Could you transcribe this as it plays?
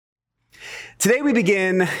Today we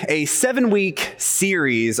begin a 7-week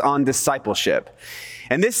series on discipleship.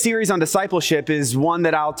 And this series on discipleship is one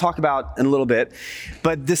that I'll talk about in a little bit.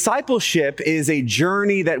 But discipleship is a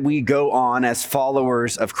journey that we go on as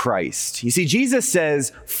followers of Christ. You see, Jesus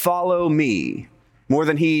says, "Follow me," more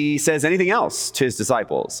than he says anything else to his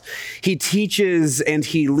disciples. He teaches and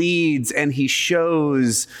he leads and he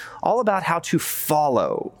shows all about how to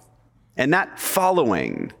follow. And that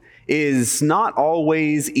following is not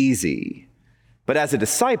always easy. But as a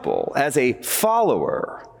disciple, as a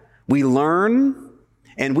follower, we learn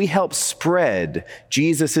and we help spread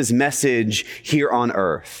Jesus' message here on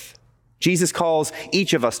earth. Jesus calls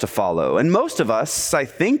each of us to follow. And most of us, I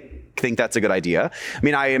think that's a good idea.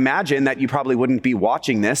 I imagine that you probably wouldn't be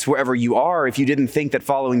watching this wherever you are if you didn't think that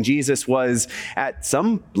following Jesus was at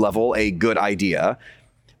some level a good idea.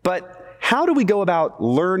 But how do we go about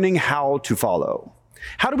learning how to follow?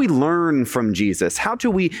 How do we learn from Jesus? How do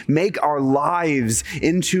we make our lives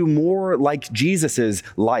into more like Jesus's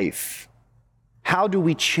life? How do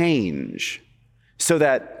we change so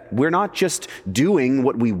that we're not just doing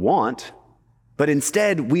what we want, but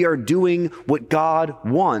instead we are doing what God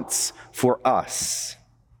wants for us?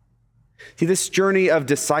 See, this journey of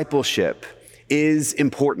discipleship is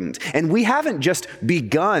important. And we haven't just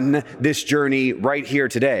begun this journey right here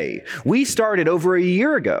today. We started over a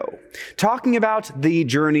year ago talking about the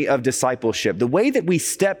journey of discipleship, the way that we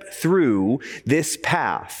step through this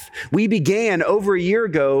path. We began over a year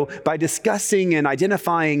ago by discussing and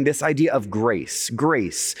identifying this idea of grace.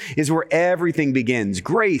 Grace is where everything begins.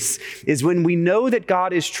 Grace is when we know that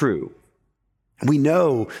God is true. We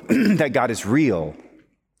know that God is real.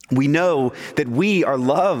 We know that we are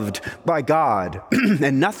loved by God,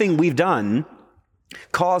 and nothing we've done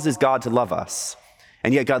causes God to love us.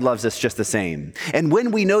 And yet God loves us just the same. And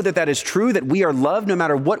when we know that that is true, that we are loved no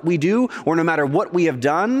matter what we do or no matter what we have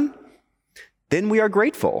done, then we are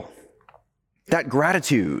grateful. That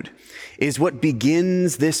gratitude is what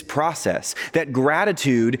begins this process. That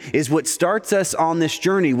gratitude is what starts us on this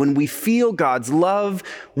journey. When we feel God's love,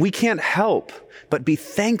 we can't help but be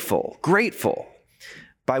thankful, grateful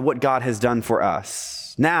by what God has done for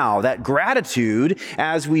us. Now, that gratitude,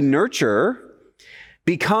 as we nurture,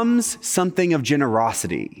 becomes something of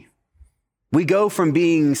generosity. We go from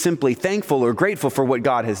being simply thankful or grateful for what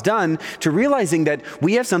God has done to realizing that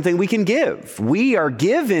we have something we can give. We are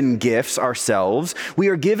given gifts ourselves. We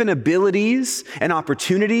are given abilities and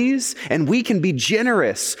opportunities, and we can be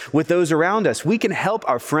generous with those around us. We can help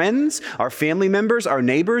our friends, our family members, our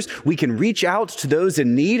neighbors. We can reach out to those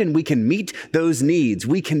in need, and we can meet those needs.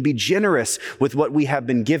 We can be generous with what we have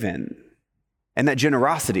been given. And that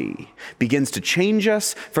generosity begins to change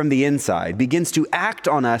us from the inside, begins to act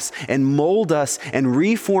on us and mold us and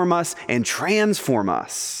reform us and transform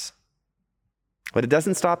us. But it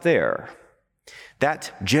doesn't stop there.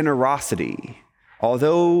 That generosity,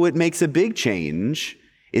 although it makes a big change,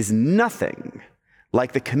 is nothing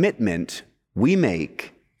like the commitment we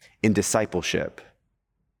make in discipleship.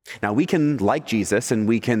 Now, we can like Jesus and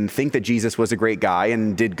we can think that Jesus was a great guy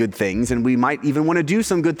and did good things, and we might even want to do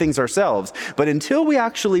some good things ourselves. But until we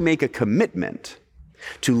actually make a commitment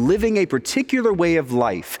to living a particular way of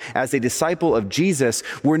life as a disciple of Jesus,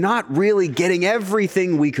 we're not really getting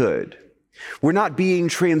everything we could. We're not being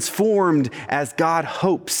transformed as God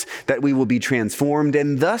hopes that we will be transformed.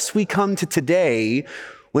 And thus we come to today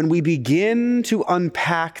when we begin to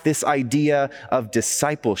unpack this idea of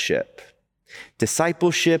discipleship.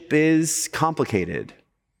 Discipleship is complicated,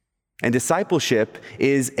 and discipleship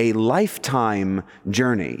is a lifetime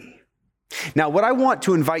journey. Now, what I want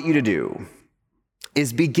to invite you to do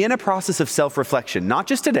is begin a process of self-reflection, not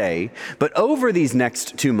just today, but over these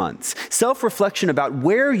next 2 months. Self-reflection about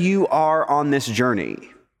where you are on this journey.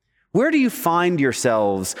 Where do you find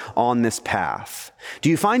yourselves on this path? Do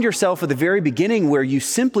you find yourself at the very beginning where you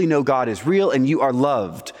simply know God is real and you are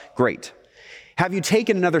loved? Great. Have you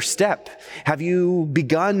taken another step? Have you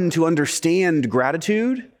begun to understand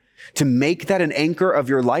gratitude, to make that an anchor of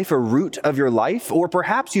your life, a root of your life? Or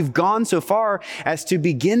perhaps you've gone so far as to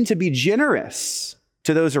begin to be generous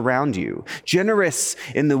to those around you, generous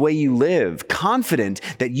in the way you live, confident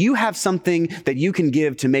that you have something that you can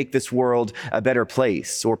give to make this world a better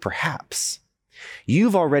place. Or perhaps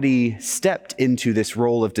you've already stepped into this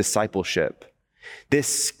role of discipleship,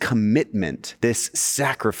 this commitment, this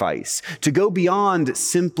sacrifice to go beyond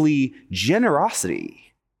simply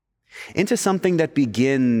generosity into something that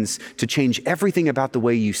begins to change everything about the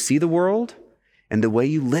way you see the world and the way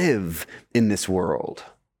you live in this world.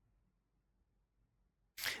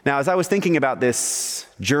 Now, as I was thinking about this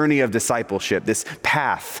journey of discipleship, this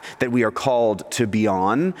path that we are called to be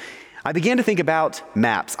on, I began to think about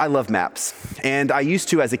maps. I love maps. And I used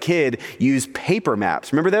to, as a kid, use paper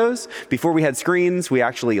maps. Remember those? Before we had screens, we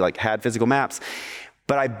actually had physical maps.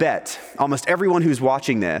 But I bet almost everyone who's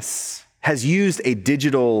watching this has used a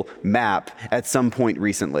digital map at some point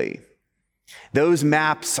recently. Those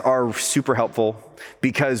maps are super helpful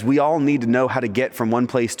because we all need to know how to get from one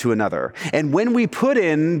place to another. And when we put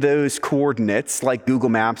in those coordinates like Google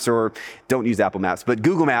Maps, or don't use Apple Maps, but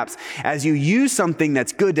Google Maps, as you use something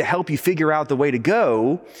that's good to help you figure out the way to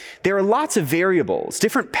go, there are lots of variables,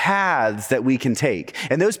 different paths that we can take.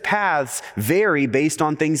 And those paths vary based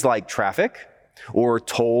on things like traffic, or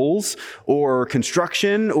tolls, or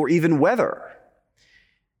construction, or even weather.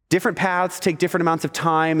 Different paths take different amounts of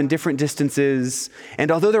time and different distances.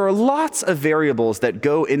 And although there are lots of variables that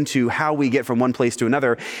go into how we get from one place to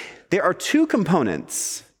another, there are two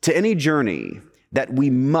components to any journey that we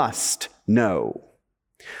must know.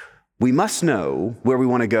 We must know where we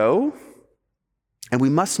want to go, and we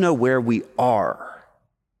must know where we are.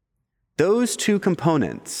 Those two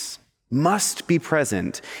components must be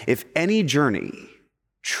present if any journey,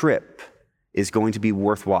 trip, is going to be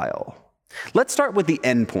worthwhile. Let's start with the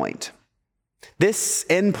end point. This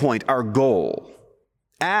end point, our goal,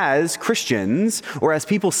 as Christians or as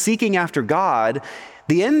people seeking after God,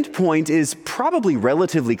 the end point is probably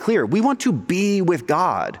relatively clear. We want to be with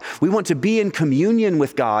God. We want to be in communion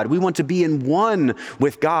with God. We want to be in one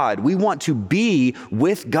with God. We want to be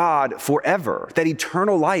with God forever. That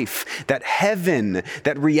eternal life, that heaven,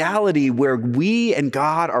 that reality where we and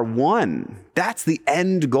God are one. That's the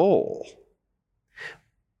end goal.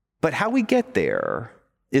 But how we get there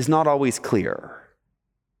is not always clear,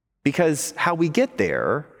 because how we get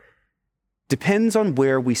there depends on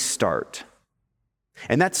where we start.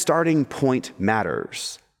 And that starting point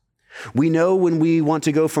matters. We know when we want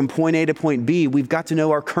to go from point A to point B, we've got to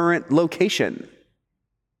know our current location.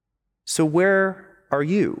 So where are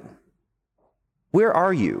you? Where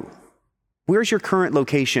are you? Where's your current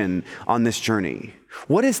location on this journey?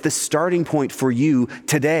 What is the starting point for you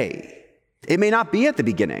today? It may not be at the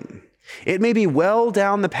beginning. It may be well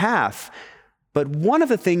down the path. But one of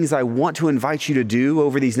the things I want to invite you to do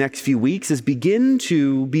over these next few weeks is begin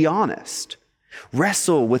to be honest.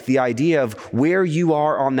 Wrestle with the idea of where you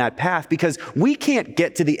are on that path, because we can't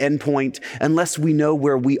get to the end point unless we know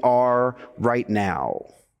where we are right now.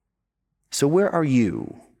 So where are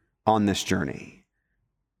you on this journey?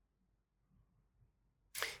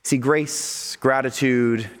 See, grace,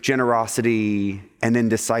 gratitude, generosity, and then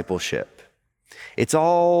discipleship. It's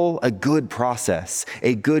all a good process,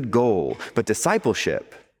 a good goal, but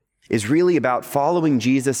discipleship is really about following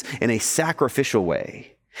Jesus in a sacrificial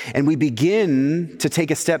way. And we begin to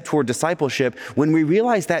take a step toward discipleship when we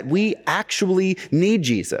realize that we actually need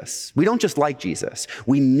Jesus. We don't just like Jesus.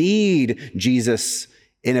 We need Jesus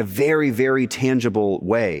in a very, very tangible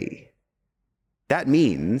way. That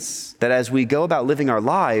means that as we go about living our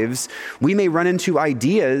lives, we may run into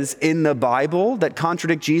ideas in the Bible that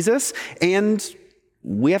contradict Jesus, and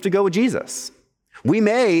we have to go with Jesus. We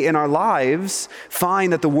may, in our lives,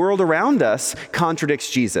 find that the world around us contradicts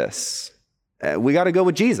Jesus. We got to go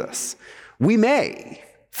with Jesus. We may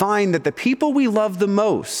find that the people we love the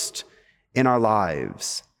most in our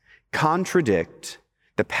lives contradict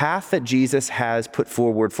the path that Jesus has put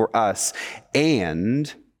forward for us,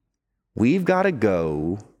 and we've got to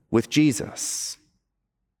go with Jesus.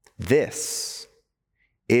 This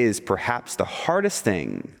is perhaps the hardest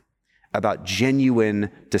thing about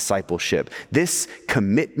genuine discipleship. This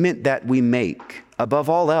commitment that we make, above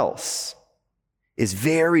all else, is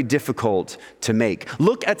very difficult to make.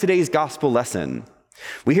 Look at today's gospel lesson.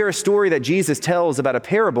 We hear a story that Jesus tells about a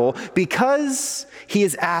parable because he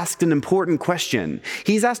has asked an important question.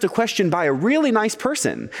 He's asked a question by a really nice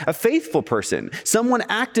person, a faithful person, someone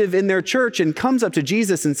active in their church, and comes up to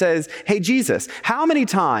Jesus and says, "Hey, Jesus, how many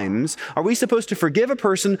times are we supposed to forgive a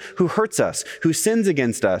person who hurts us, who sins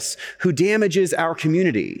against us, who damages our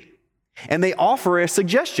community?" And they offer a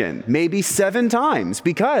suggestion, maybe 7 times,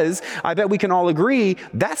 because I bet we can all agree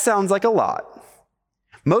that sounds like a lot.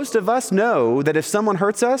 Most of us know that if someone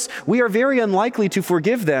hurts us, we are very unlikely to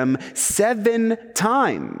forgive them 7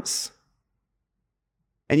 times.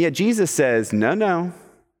 And yet Jesus says, no,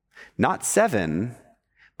 not 7,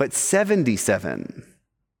 but 77.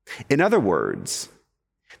 In other words,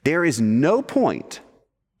 there is no point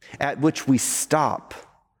at which we stop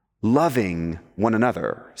loving one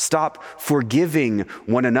another, stop forgiving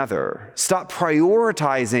one another, stop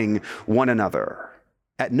prioritizing one another.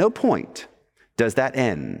 At no point does that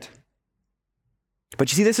end.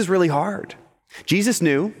 But you see, this is really hard. Jesus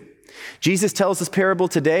knew Jesus tells this parable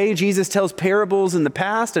today. Jesus tells parables in the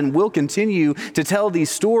past and will continue to tell these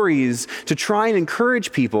stories to try and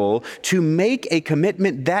encourage people to make a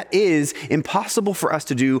commitment that is impossible for us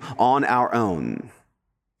to do on our own.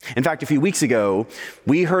 In fact, a few weeks ago,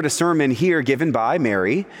 we heard a sermon here given by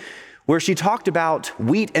Mary where she talked about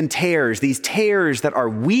wheat and tares, these tares that are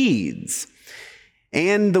weeds.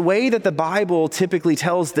 And the way that the Bible typically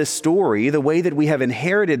tells this story, the way that we have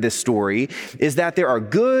inherited this story, is that there are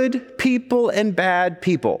good people and bad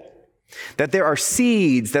people. That there are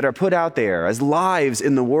seeds that are put out there as lives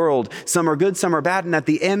in the world. Some are good, some are bad, and at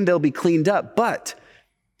the end they'll be cleaned up. But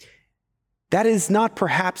that is not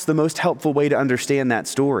perhaps the most helpful way to understand that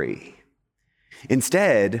story.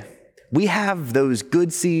 Instead, we have those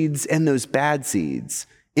good seeds and those bad seeds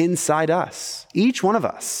inside us. Each one of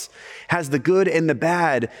us has the good and the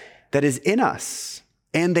bad that is in us,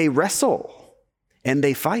 and they wrestle and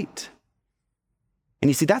they fight. And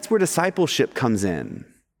you see, that's where discipleship comes in.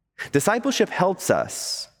 Discipleship helps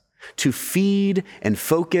us to feed and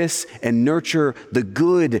focus and nurture the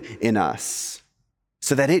good in us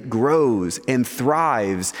so that it grows and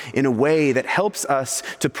thrives in a way that helps us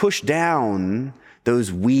to push down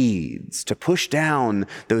those weeds, to push down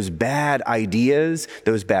those bad ideas,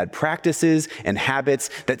 those bad practices and habits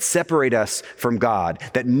that separate us from God,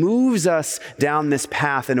 that moves us down this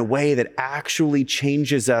path in a way that actually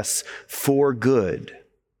changes us for good.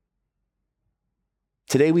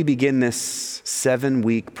 Today we begin this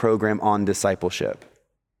 7-week program on discipleship.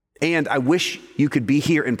 And I wish you could be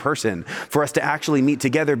here in person for us to actually meet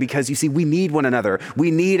together because, you see, we need one another.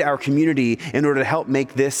 We need our community in order to help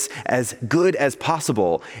make this as good as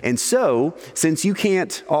possible. And so, since you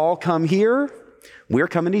can't all come here, we're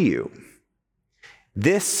coming to you.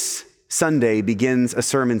 This Sunday begins a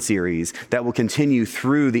sermon series that will continue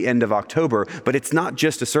through the end of October, but it's not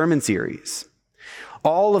just a sermon series.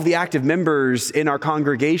 All of the active members in our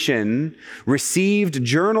congregation received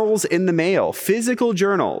journals in the mail, physical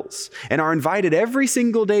journals, and are invited every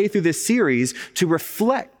single day through this series to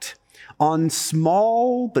reflect on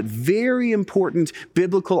small but very important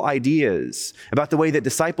biblical ideas about the way that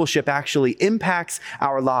discipleship actually impacts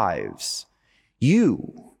our lives.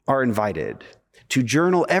 You are invited to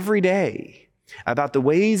journal every day about the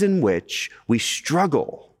ways in which we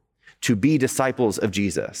struggle to be disciples of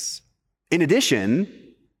Jesus. In addition,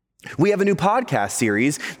 we have a new podcast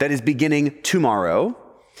series that is beginning tomorrow,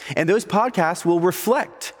 and those podcasts will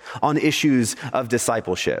reflect on issues of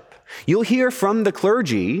discipleship. You'll hear from the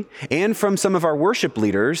clergy and from some of our worship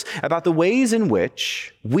leaders about the ways in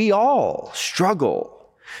which we all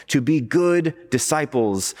struggle to be good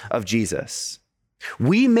disciples of Jesus.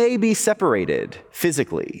 We may be separated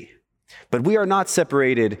physically, but we are not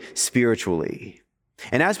separated spiritually.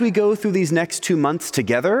 And as we go through these next 2 months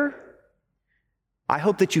together, I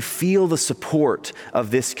hope that you feel the support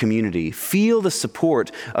of this community, feel the support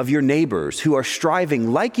of your neighbors who are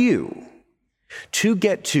striving like you to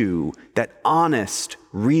get to that honest,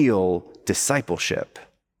 real discipleship.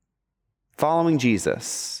 Following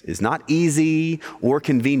Jesus is not easy or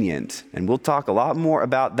convenient, and we'll talk a lot more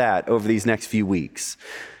about that over these next few weeks.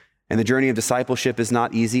 And the journey of discipleship is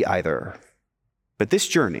not easy either. But this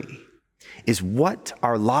journey is what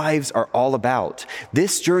our lives are all about.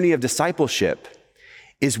 This journey of discipleship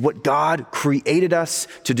is what God created us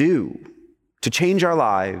to do, to change our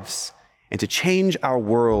lives and to change our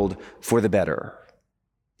world for the better.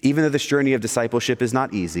 Even though this journey of discipleship is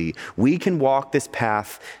not easy, we can walk this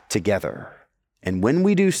path together. And when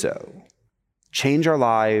we do so, change our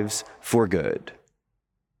lives for good.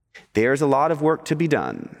 There's a lot of work to be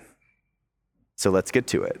done, so let's get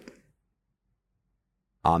to it.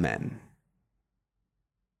 Amen.